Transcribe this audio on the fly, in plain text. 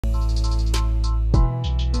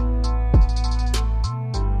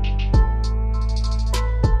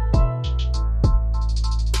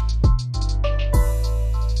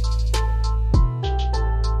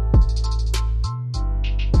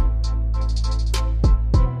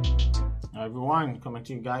Everyone, coming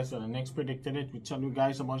to you guys on the next Predicted It. We tell you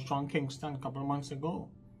guys about Sean Kingston a couple of months ago.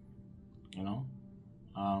 You know,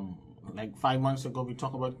 like 5 months ago, we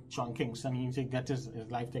talked about Sean Kingston. He needs to get his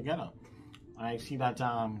life together. I see that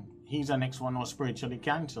he's the next one who was spiritually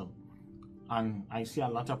canceled, and I see a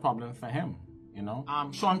lot of problems for him. You know,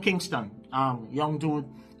 Sean Kingston, young dude,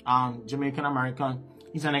 Jamaican American.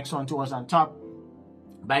 He's the next one to us on top.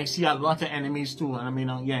 But I see a lot of enemies too. And I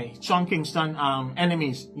mean, yeah, Sean Kingston,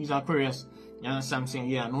 enemies. He's Aquarius. You understand what I'm saying?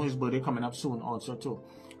 Yeah, I know his birthday coming up soon also too.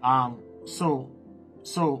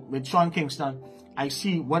 So with Sean Kingston, I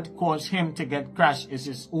see what caused him to get crashed is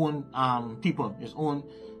his own people, his own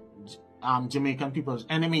Jamaican people's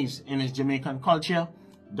enemies in his Jamaican culture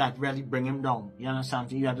that really bring him down. You understand what I'm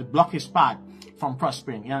saying? You had to block his path from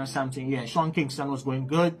prospering. You understand what I'm saying? Yeah, Sean Kingston was going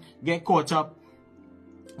good, get caught up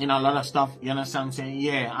in a lot of stuff. You understand what I'm saying?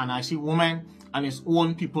 Yeah, and I see women and his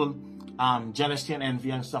own people, jealousy and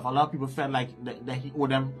envy and stuff. A lot of people felt like that he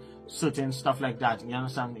owed them certain stuff like that. You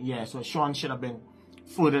understand? Yeah, so Sean should have been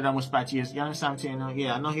further than most parties. You understand what I'm saying?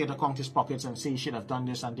 Yeah, I'm not here to count his pockets and say he should have done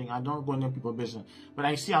this and thing. I don't go into people's business. But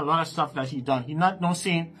I see a lot of stuff that he done. He's not no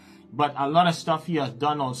saint, but a lot of stuff he has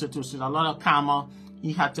done also too. So a lot of karma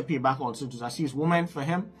he had to pay back also too. I see his woman for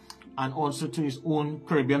him, and also to his own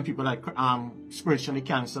Caribbean people like spiritually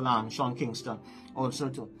canceled Sean Kingston also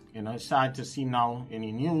too. You know, it's sad to see now in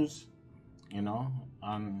the news, you know,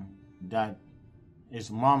 that his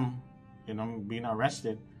mom, you know, being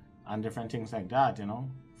arrested and different things like that, you know,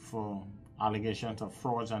 for allegations of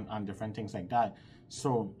frauds and different things like that.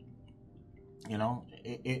 So, you know,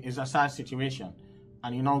 it's a sad situation.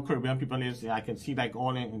 And you know, Caribbean people is, I can see like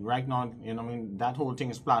all in right now, you know, I mean, that whole thing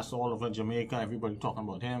is plastered all over Jamaica. Everybody talking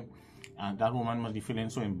about him. And that woman must be feeling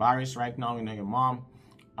so embarrassed right now, you know, your mom.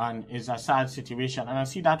 And it's a sad situation. And I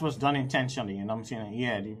see that was done intentionally, you know what I'm saying?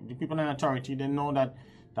 Yeah, the people in authority didn't know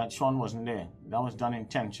that Sean wasn't there. That was done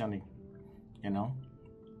intentionally, you know,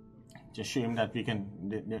 to show him that we can,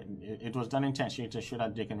 it was done intentionally to show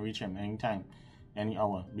that they can reach him anytime, any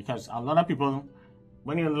hour. Because a lot of people,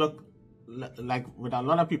 when you look, like with a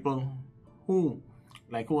lot of people who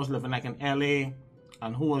was living like in LA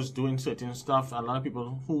and who was doing certain stuff, a lot of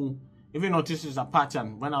people who, if you notice, is a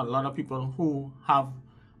pattern when a lot of people who have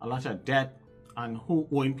a lot of debt and who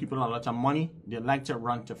owing people a lot of money, they like to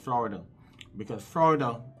run to Florida, because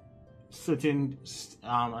Florida, certain,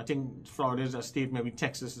 I think Florida is a state, maybe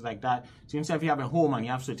Texas is like that. So instead, if you have a home and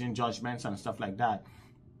you have certain judgments and stuff like that,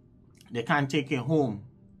 they can't take you home.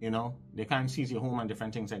 You know, they can't seize your home and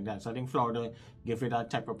different things like that. So I think Florida give you that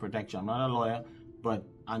type of protection. I'm not a lawyer, but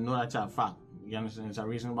I know that's a fact. You understand? It's a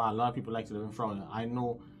reason why a lot of people like to live in Florida. I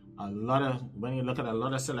know a lot of, when you look at a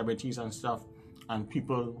lot of celebrities and stuff, and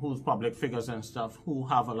people who's public figures and stuff, who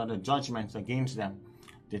have a lot of judgments against them,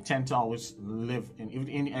 they tend to always live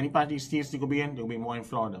in any part of these states they could be in, they'll be more in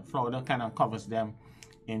Florida. Florida kind of covers them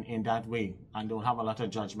in that way, and they'll have a lot of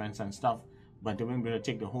judgments and stuff, but they won't be able to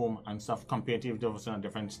take the home and stuff compared to if they was in a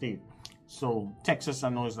different state. So Texas, I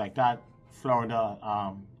know is like that. Florida,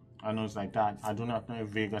 I know it's like that. I do not know if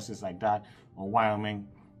Vegas is like that, or Wyoming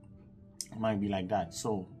might be like that.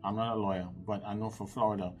 So I'm not a lawyer, but I know for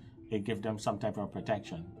Florida, it gives them some type of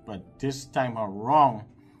protection. But this time around,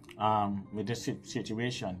 with this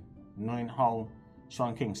situation, knowing how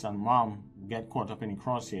Sean Kingston's mom get caught up in the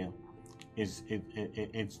crosshair,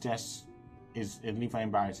 it's just leave an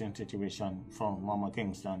embarrassing situation for Mama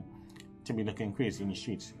Kingston to be looking crazy in the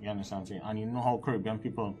streets. You understand what I'm saying? And you know how Caribbean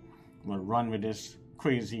people will run with this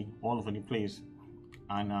crazy all over the place.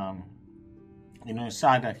 And you know, it's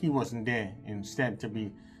sad that he wasn't there instead to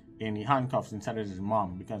be in the handcuffs instead of his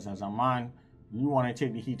mom. Because as a man, you want to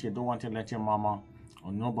take the heat. You don't want to let your mama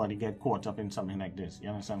or nobody get caught up in something like this. You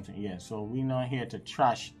understand what I'm saying? Yeah. So we're not here to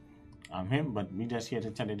trash him, but we just here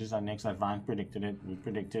to tell you this is our next advance predicted it. We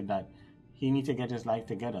predicted that he needs to get his life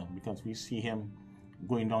together because we see him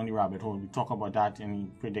going down the rabbit hole. We talk about that in the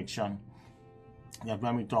prediction. That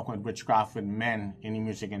when we talk about witchcraft with men in the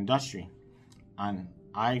music industry, and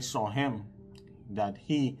I saw him that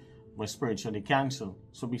he was spiritually canceled.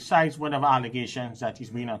 So besides whatever allegations that he's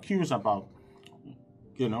being accused about,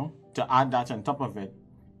 you know, to add that on top of it,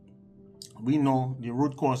 we know the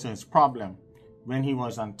root cause of his problem when he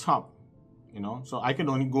was on top, you know. So I could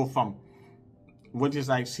only go from what is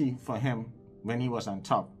I see for him when he was on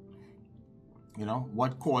top, you know,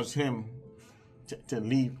 what caused him to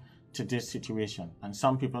lead to this situation. And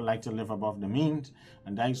some people like to live above the means,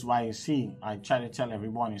 and that is why you see, I try to tell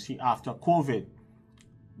everyone, you see, after COVID,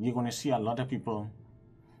 you're going to see a lot of people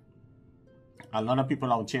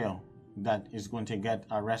out here that is going to get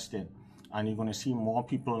arrested, and you're going to see more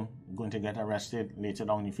people going to get arrested later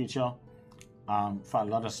down in the future. for a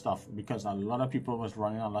lot of stuff, because a lot of people was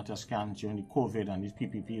running a lot of scams during the COVID and these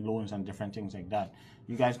PPP loans and different things like that.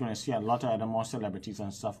 You guys going to see a lot of other more celebrities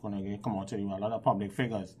and stuff going to come out to you. A lot of public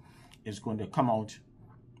figures is going to come out,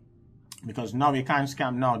 because now we can't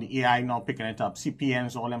scam now. The AI now picking it up.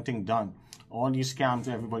 CPNs, all them things done. All these scams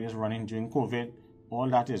everybody is running during COVID, all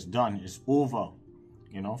that is done. It's over,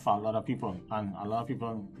 you know, for a lot of people. And a lot of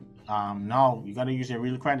people, now you got to use your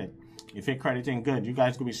real credit. If your credit ain't good, you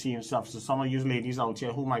guys could be seeing stuff. So some of you ladies out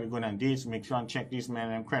here who might be going on dates, make sure and check these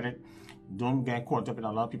men and credit. Don't get caught up in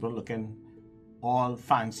a lot of people looking all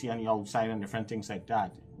fancy on the outside and different things like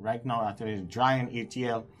that. Right now, after it's dry in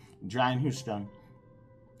ATL, dry in Houston,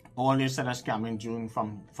 all they said is scamming June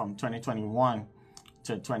from 2021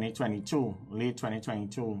 to 2022, late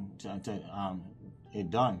 2022 to it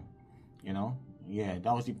done, you know. Yeah,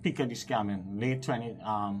 that was the peak of the scamming, late 20,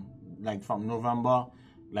 like from November,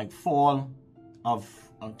 like fall of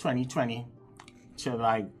 2020 to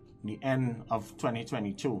like the end of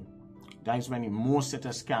 2022. That is when the most of the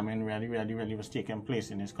scamming really was taking place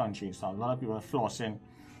in this country. So a lot of people are flossing,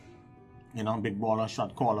 you know, big baller,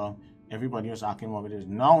 shot caller. Everybody was asking what it is.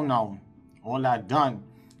 Now, all that done,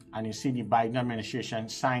 and you see the Biden administration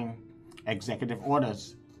sign executive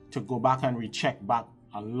orders to go back and recheck back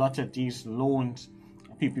a lot of these loans,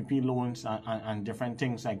 PPP loans and different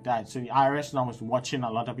things like that. So the IRS now is watching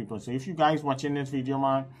a lot of people. So if you guys watching this video,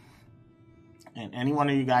 man, and any one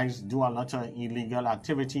of you guys do a lot of illegal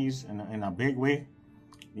activities in a big way,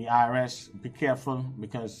 the IRS, be careful,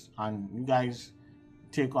 because you guys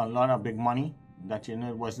take a lot of big money that you know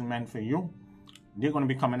it wasn't meant for you. They're going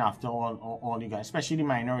to be coming after all you guys, especially the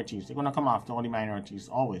minorities. They're going to come after all the minorities,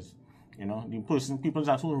 always. You know, people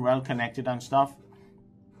that are well connected and stuff,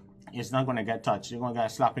 it's not going to get touched. You're going to get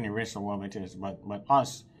a slap in the wrist or whatever it is. But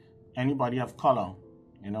us, anybody of color,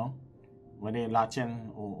 you know, whether they're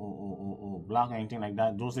Latin or black or anything like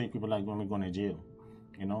that, those are the people that are going to be going to jail.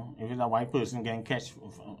 You know, if it's a white person getting catch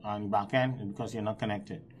on the back end, it's because you're not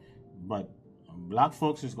connected. But black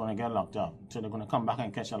folks is going to get locked up. So they're going to come back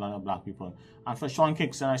and catch a lot of black people. And for Sean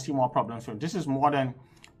Kingston, I see more problems. So this is more than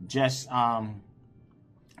just,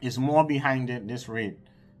 it's more behind it, this raid.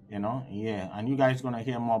 You know, yeah, and you guys going to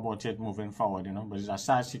hear more about it moving forward, you know. But it's a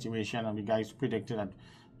sad situation, and we guys predicted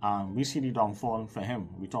that we see the downfall for him.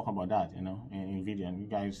 We talk about that, you know, in video, and you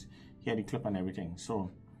guys hear the clip and everything.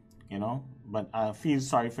 So, you know, but I feel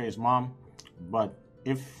sorry for his mom. But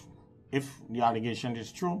if the allegation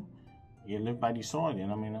is true, you live by the sword, you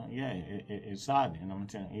know what I mean? Yeah, it's sad, you know what I'm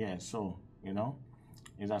saying? Yeah, so, you know,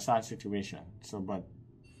 it's a sad situation. So, but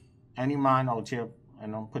any man out here, you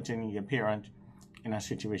know, putting your parent in a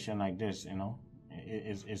situation like this, you know,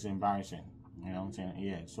 it's embarrassing, you know what I'm saying?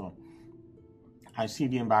 Yeah, so I see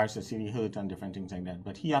the embarrassment, I see the hurt and different things like that,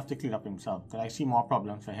 but he have to clean up himself, because I see more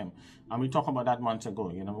problems for him. And we talked about that months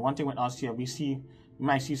ago, you know. One thing with us here, we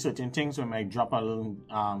might see certain things, we might drop a little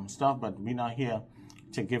stuff, but we're not here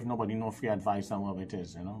to give nobody no free advice on what it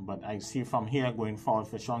is, you know. But I see from here going forward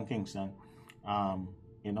for Sean Kingston,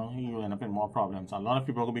 you know, he will end up in more problems. A lot of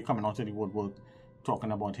people will be coming out of the woodwork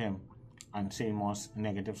talking about him and saying more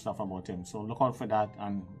negative stuff about him. So look out for that,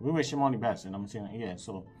 and we wish him all the best, you know what I'm saying? Yeah,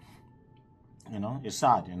 so, you know, it's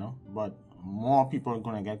sad, you know, but more people are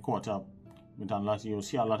going to get caught up with a lot. You'll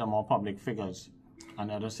see a lot of more public figures and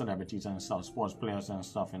other celebrities and stuff, sports players and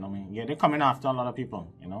stuff, you know what I mean? Yeah, they're coming after a lot of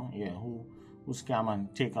people, you know, yeah, who scam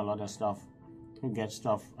and take a lot of stuff, who get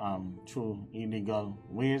stuff through illegal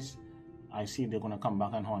ways. I see they're going to come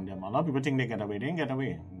back and haunt them. A lot of people think they get away. They didn't get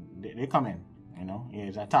away. They come in, you know. Yeah,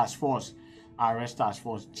 it's a task force, IRS task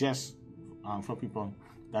force, just for people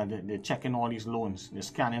that they're checking all these loans. They're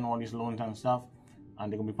scanning all these loans and stuff, and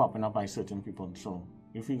they're going to be popping up by certain people. So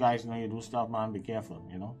if you guys know you do stuff, man, be careful,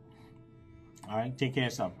 you know. All right, take care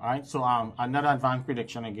of yourself. All right, so another advanced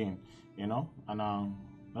prediction again, you know, and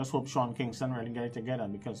let's hope Sean Kingston really get it together,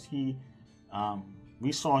 because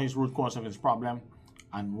we saw his root cause of his problem,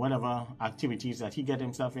 and whatever activities that he get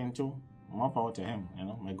himself into, more power to him, you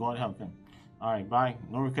know. May God help him. All right, bye.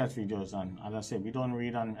 No request videos, and as I said, we don't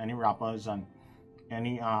read on any rappers and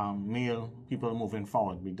any male people moving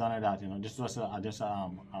forward. We done that, you know. This was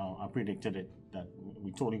I predicted it, that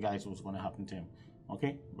we told you guys what was going to happen to him.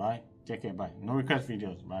 Okay, bye. Take care, bye. No request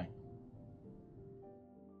videos, bye.